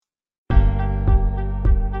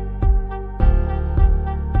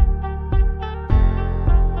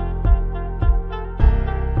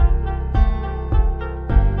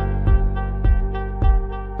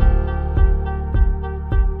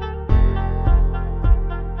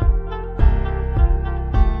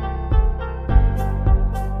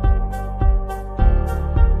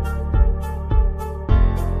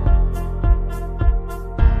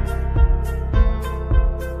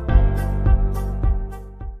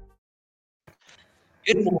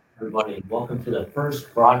Good morning, everybody. Welcome to the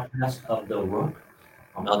first broadcast of the Rook.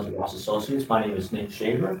 I'm LG Ross Associates. My name is Nick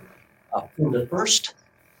Shaver. For the first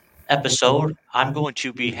episode, I'm going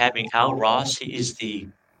to be having Al Ross. He is the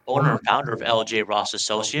owner and founder of LJ Ross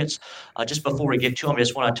Associates. Just before we get to him, I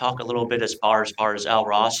just want to talk a little bit as far as Al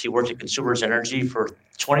Ross. He worked at Consumers Energy for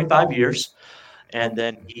 25 years. And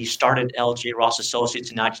then he started LJ Ross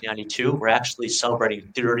Associates in 1992. We're actually celebrating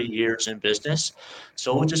 30 years in business.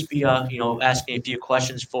 So we'll just be, asking a few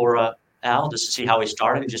questions for Al just to see how he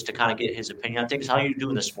started and just to kind of get his opinion on things. How are you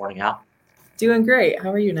doing this morning, Al? Doing great.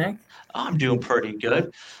 How are you, Nick? I'm doing pretty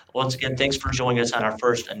good. Once again, thanks for joining us on our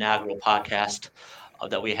first inaugural podcast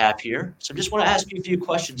that we have here. So just want to ask you a few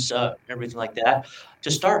questions, everything like that.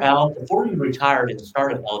 To start out, before you retired and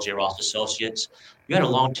started LJ Ross Associates, you had a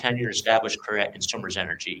long tenure established career at Consumers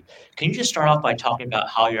Energy. Can you just start off by talking about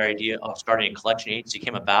how your idea of starting a collection agency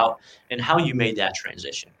came about and how you made that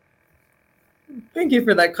transition? Thank you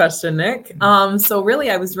for that question, Nick. So really,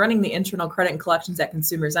 I was running the internal credit and collections at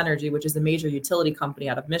Consumers Energy, which is a major utility company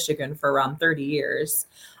out of Michigan, for around 30 years.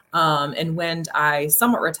 And when I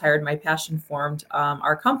somewhat retired, my passion formed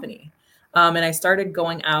our company. And I started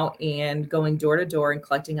going out and going door to door and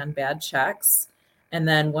collecting on bad checks. And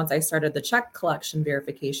then once I started the check collection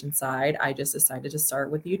verification side, I just decided to start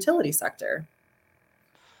with the utility sector.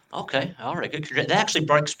 Okay, all right, good. That actually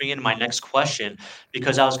brings me into my next question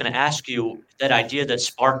because I was going to ask you that idea that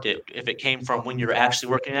sparked it, if it came from when you were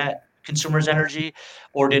actually working at Consumers Energy,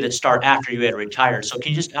 or did it start after you had retired? So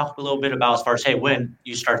can you just talk a little bit about as far as, hey, when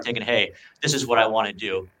you start thinking, hey, this is what I want to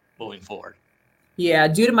do moving forward? Yeah,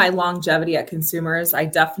 due to my longevity at Consumers, I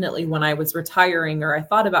definitely, when I was retiring or I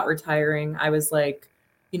thought about retiring, I was like,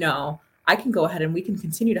 you know, I can go ahead and we can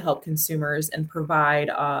continue to help consumers and provide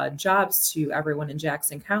jobs to everyone in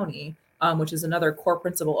Jackson County, which is another core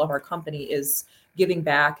principle of our company is giving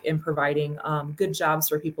back and providing good jobs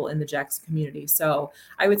for people in the Jackson community. So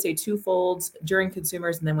I would say twofold during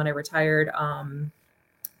Consumers, and then when I retired,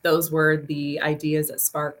 those were the ideas that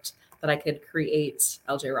sparked that I could create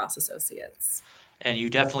LJ Ross Associates. And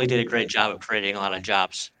you definitely did a great job of creating a lot of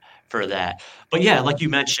jobs for that. But yeah, like you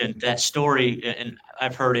mentioned, that story, and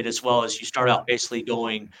I've heard it as well, as you start out basically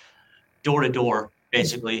going door to door,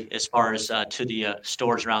 basically, as far as to the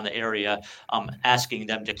stores around the area, asking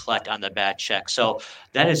them to collect on the bad check. So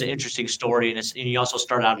that is an interesting story, and you also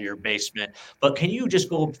start out in your basement. But can you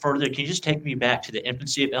just go further? Can you just take me back to the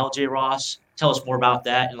infancy of LJ Ross? Tell us more about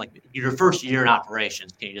that and like your first year in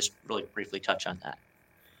operations. Can you just really briefly touch on that?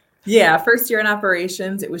 Yeah, first year in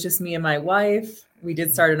operations, it was just me and my wife. We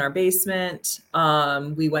did start in our basement.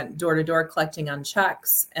 We went door to door collecting on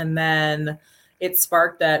checks. And then it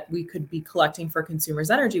sparked that we could be collecting for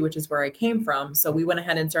Consumers Energy, which is where I came from. So we went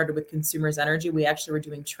ahead and started with Consumers Energy. We actually were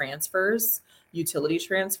doing transfers, utility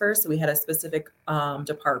transfers. So we had a specific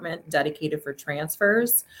department dedicated for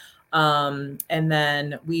transfers. And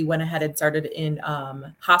then we went ahead and started in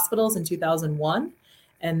hospitals in 2001.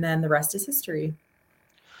 And then the rest is history.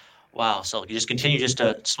 Wow, so you just continue just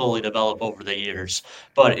to slowly develop over the years,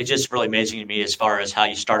 but it's just really amazing to me as far as how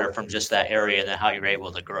you started from just that area and then how you're able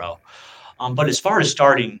to grow. But as far as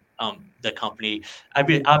starting the company, I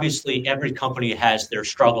mean, obviously every company has their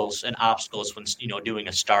struggles and obstacles when doing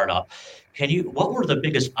a startup. What were the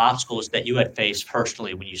biggest obstacles that you had faced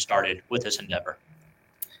personally when you started with this endeavor?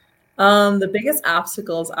 The biggest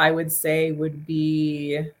obstacles I would say would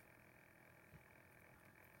be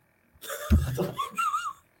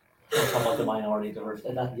Talk about the minority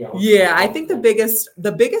diversity. yeah, I think the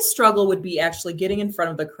biggest struggle would be actually getting in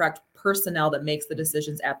front of the correct personnel that makes the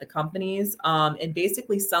decisions at the companies, and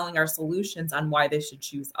basically selling our solutions on why they should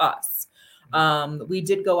choose us. We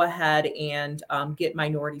did go ahead and get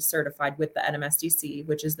minority certified with the NMSDC,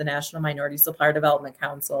 which is the National Minority Supplier Development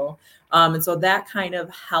Council. And so that kind of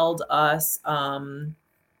held us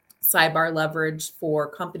sidebar leverage for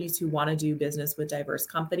companies who want to do business with diverse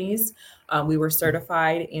companies. We were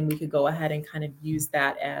certified and we could go ahead and kind of use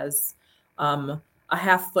that as a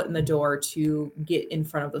half foot in the door to get in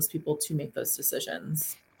front of those people to make those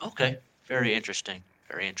decisions. Okay, very interesting.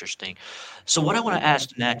 Very interesting. So what I want to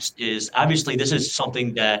ask next is obviously this is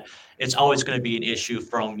something that it's always going to be an issue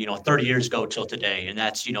from, 30 years ago till today, and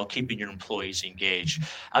that's, keeping your employees engaged.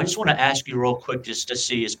 I just want to ask you real quick just to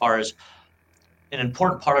see as far as an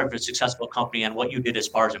important part of a successful company and what you did as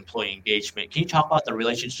far as employee engagement. Can you talk about the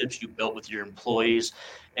relationships you built with your employees?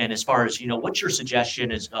 And as far as, what's your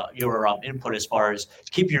suggestion is your input as far as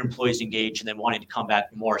keeping your employees engaged and then wanting to come back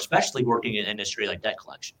for more, especially working in an industry like debt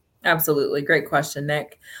collection? Absolutely. Great question,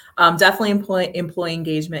 Nick. Definitely employee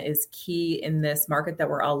engagement is key in this market that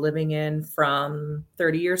we're all living in from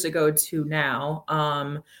 30 years ago to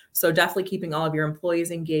now. So definitely keeping all of your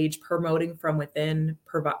employees engaged, promoting from within,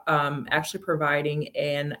 actually providing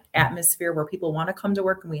an atmosphere where people want to come to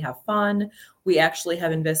work and we have fun. We actually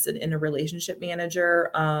have invested in a relationship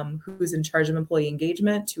manager who's in charge of employee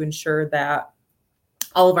engagement to ensure that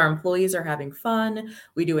all of our employees are having fun.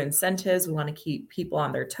 We do incentives. We want to keep people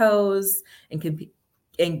on their toes and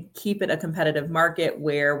keep it a competitive market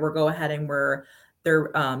where we're go ahead and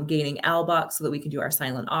they're gaining bucks so that we can do our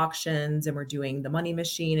silent auctions, and we're doing the money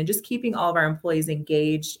machine and just keeping all of our employees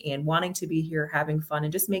engaged and wanting to be here, having fun,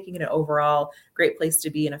 and just making it an overall great place to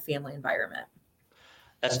be in a family environment.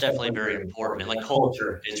 That's definitely very important. And like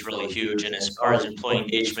culture is really huge. And as far as employee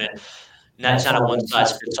engagement, and it's not a one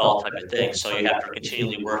size fits all type of thing. So you have to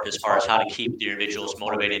continually work as far as how to keep the individuals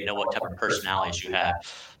motivated, know what type of personalities you have.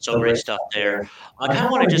 So great stuff there. I kind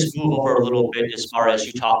of want to just move over a little bit as far as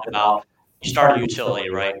you talked about. You started utility,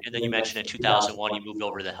 right? And then you mentioned in 2001 you moved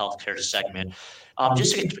over to the healthcare segment.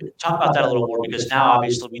 Just to talk about that a little more, because now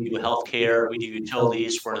obviously we do healthcare, we do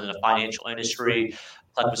utilities, we're in the financial industry,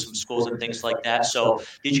 like with some schools and things like that. So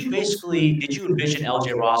did you envision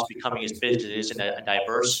LJ Ross becoming as big as it is and a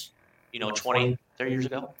diverse, 20, 30 years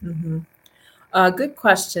ago? Mm-hmm. Good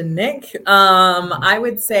question, Nick. I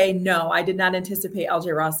would say no. I did not anticipate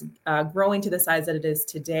LJ Ross growing to the size that it is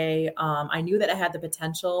today. I knew that it had the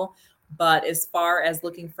potential, but as far as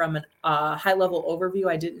looking from a high level overview,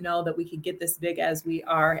 I didn't know that we could get this big as we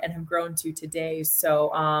are and have grown to today. So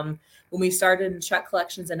when we started in check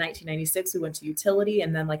collections in 1996, we went to utility,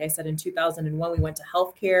 and then, like I said, in 2001, we went to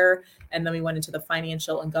healthcare, and then we went into the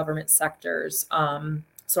financial and government sectors.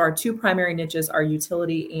 So our two primary niches are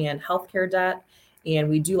utility and healthcare debt, and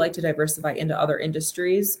we do like to diversify into other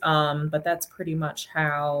industries, but that's pretty much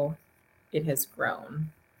how it has grown.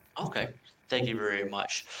 Okay. Thank you very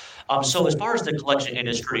much. So as far as the collection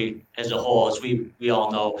industry as a whole, as we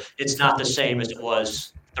all know, it's not the same as it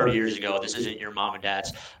was 30 years ago. This isn't your mom and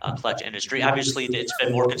dad's collection industry. Obviously, it's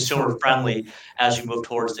been more consumer friendly as you move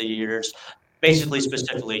towards the years. Basically,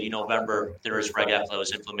 specifically, November, there is Reg F that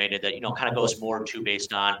was implemented that, kind of goes more to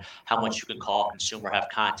based on how much you can call a consumer, have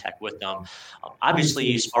contact with them.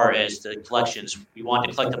 Obviously, as far as the collections, we want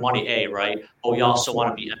to collect the money, right? But we also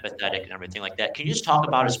want to be empathetic and everything like that. Can you just talk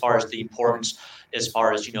about as far as the importance, as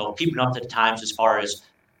far as, keeping up to the times, as far as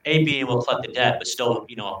being able to collect the debt, but still,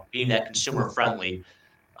 being that consumer friendly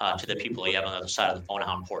to the people you have on the other side of the phone,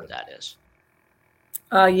 how important that is?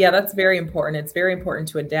 Yeah, that's very important. It's very important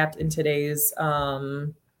to adapt in today's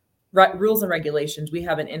rules and regulations. We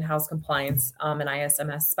have an in-house compliance and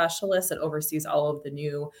ISMS specialist that oversees all of the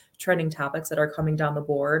new trending topics that are coming down the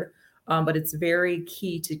board. But it's very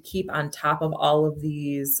key to keep on top of all of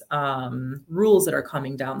these rules that are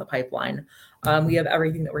coming down the pipeline. We have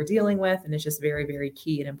everything that we're dealing with, and it's just very, very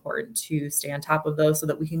key and important to stay on top of those so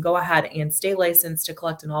that we can go ahead and stay licensed to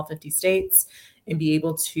collect in all 50 states and be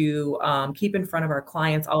able to keep in front of our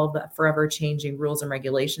clients all of the forever changing rules and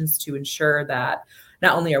regulations to ensure that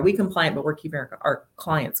not only are we compliant, but we're keeping our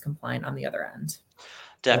clients compliant on the other end.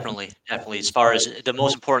 Definitely, definitely. As far as the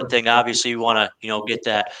most important thing, obviously, you want to, get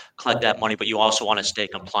that, collect that money, but you also want to stay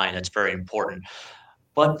compliant. That's very important.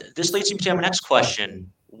 But this leads me to my next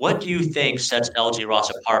question. What do you think sets LG Ross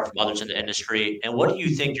apart from others in the industry, and what do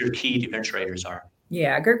you think your key differentiators are?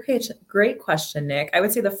 Yeah, great question, Nick. I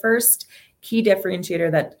would say the first key differentiator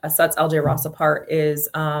that sets LJ Ross apart is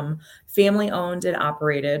family owned and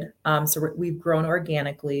operated. So we've grown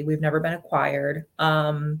organically. We've never been acquired.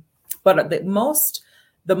 But the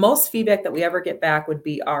most feedback that we ever get back would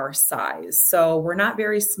be our size. So we're not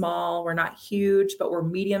very small, we're not huge, but we're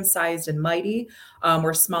medium sized and mighty.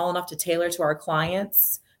 We're small enough to tailor to our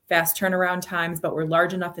clients, fast turnaround times, but we're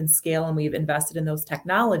large enough in scale, and we've invested in those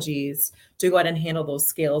technologies to go ahead and handle those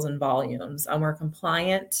scales and volumes. We're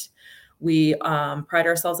compliant. We pride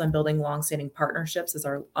ourselves on building long-standing partnerships. As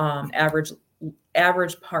our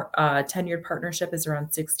tenured partnership is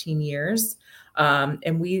around 16 years.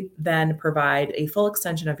 And we then provide a full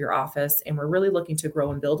extension of your office, and we're really looking to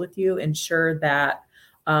grow and build with you, ensure that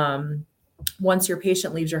once your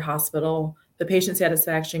patient leaves your hospital, the patient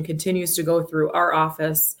satisfaction continues to go through our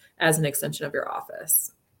office as an extension of your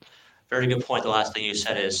office. Very good point. The last thing you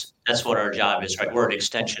said is that's what our job is, right? We're an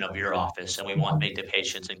extension of your office, and we want to make the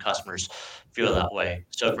patients and customers feel that way.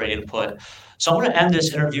 So great input. So I'm going to end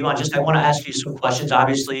this interview on just, I want to ask you some questions.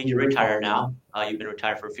 Obviously, you're retired now. You've been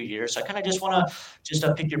retired for a few years. So I kind of just want to just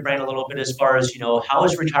pick your brain a little bit as far as, how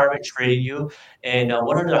is retirement treating you, and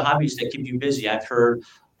what are the hobbies that keep you busy? I've heard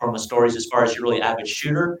from the stories as far as you're really avid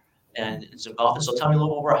shooter. and some golf. And so tell me a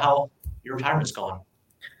little more about how your retirement's going.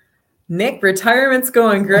 Nick, retirement's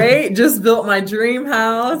going great. Just built my dream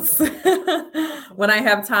house. When I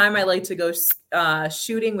have time, I like to go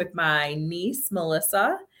shooting with my niece,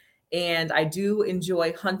 Melissa. And I do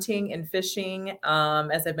enjoy hunting and fishing,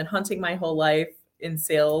 as I've been hunting my whole life in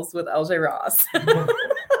sales with LJ Ross.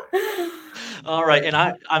 All right, and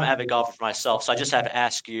I'm an avid golfer for myself, so I just have to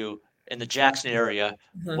ask you, in the Jackson area,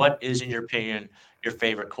 what is, in your opinion, your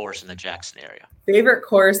favorite course in the Jackson area? Favorite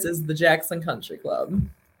course is the Jackson Country Club.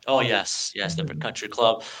 Oh, yes, yes, the country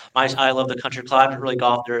club. I love the country club. I haven't really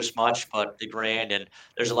golfed there as much, but the Grand, and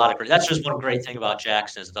there's a lot of great. That's just one great thing about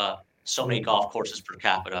Jackson is the so many golf courses per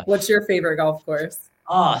capita. What's your favorite golf course?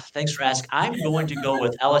 Ah, thanks for asking. I'm going to go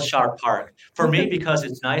with Elishar Park for me because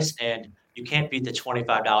it's nice and you can't beat the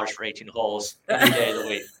 $25 for 18 holes any day of the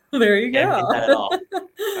week. There you Can't beat that at all. go.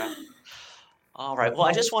 Okay. All right. Well,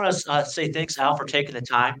 I just want to say thanks, Al, for taking the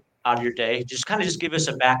time out of your day. Just kind of just give us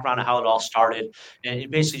a background of how it all started, and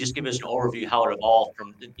basically just give us an overview how it evolved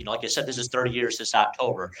from, like I said, this is 30 years this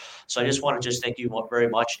October. So I just want to just thank you very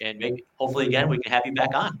much, and maybe hopefully again we can have you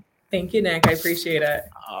back on. Thank you, Nick. I appreciate it.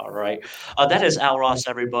 All right. That is Al Ross,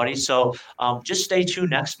 everybody. So just stay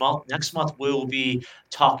tuned next month. Next month, we will be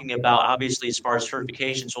talking about, obviously, as far as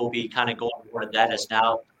certifications, we'll be kind of going more into that as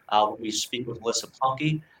now. We speak with Melissa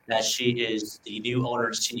Plunky, that she is the new owner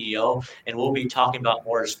and CEO, and we'll be talking about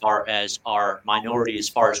more as far as our minority, as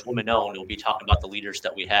far as women-owned. We'll be talking about the leaders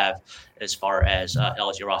that we have as far as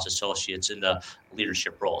LG Ross Associates in the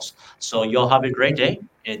leadership roles. So you'll have a great day,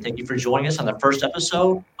 and thank you for joining us on the first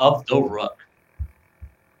episode of The Rook.